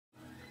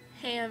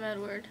Hey, I'm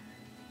Edward.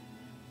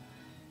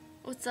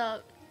 What's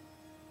up?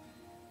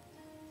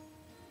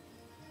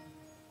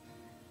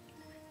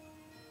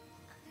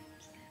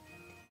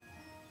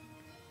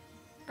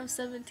 I'm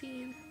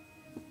 17.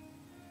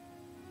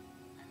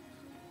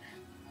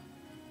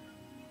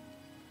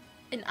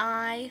 And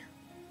I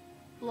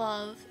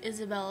love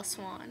Isabella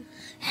Swan.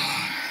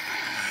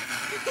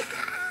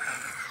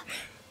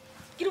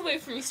 Get away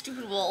from me,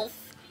 stupid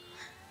wolf.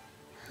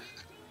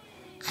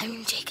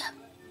 I'm Jacob.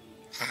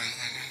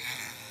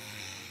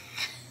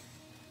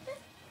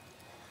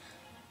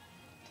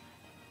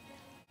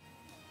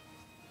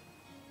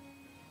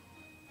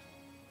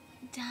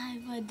 Die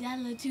by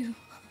Della too.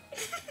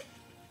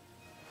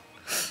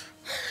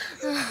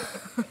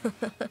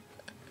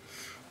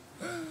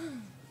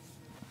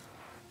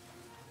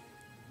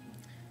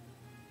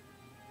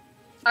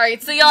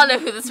 Alright, so y'all know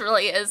who this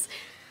really is.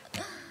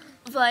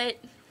 But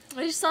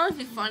I just thought it'd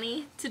be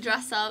funny to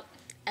dress up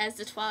as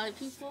the Twilight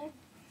people.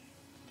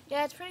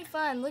 Yeah, it's pretty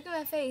fun. Look at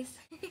my face.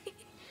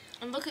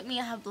 And look at me,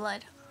 I have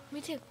blood.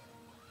 Me too.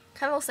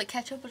 Kind of looks like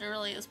ketchup, but it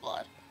really is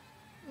blood.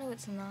 No,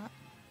 it's not.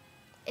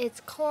 It's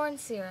corn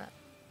syrup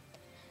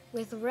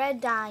with red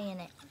dye in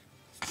it.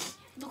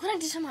 Look what I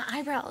did to my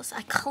eyebrows.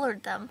 I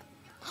colored them.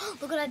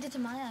 Look what I did to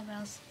my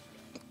eyebrows.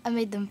 I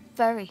made them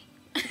furry.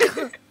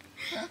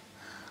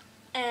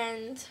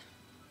 And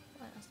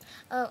what else?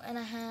 Oh, and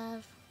I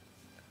have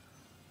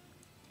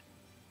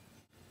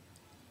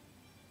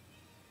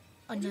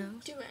a nose. What are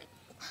you doing?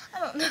 I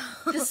don't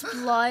know. This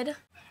blood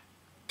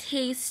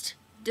tastes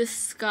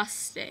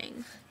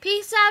disgusting.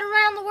 Peace out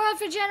around the world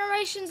for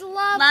generations of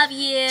love. Love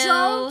you.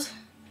 Don't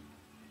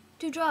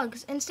do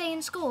drugs and stay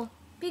in school.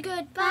 Be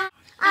good. Bye.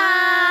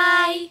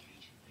 Bye.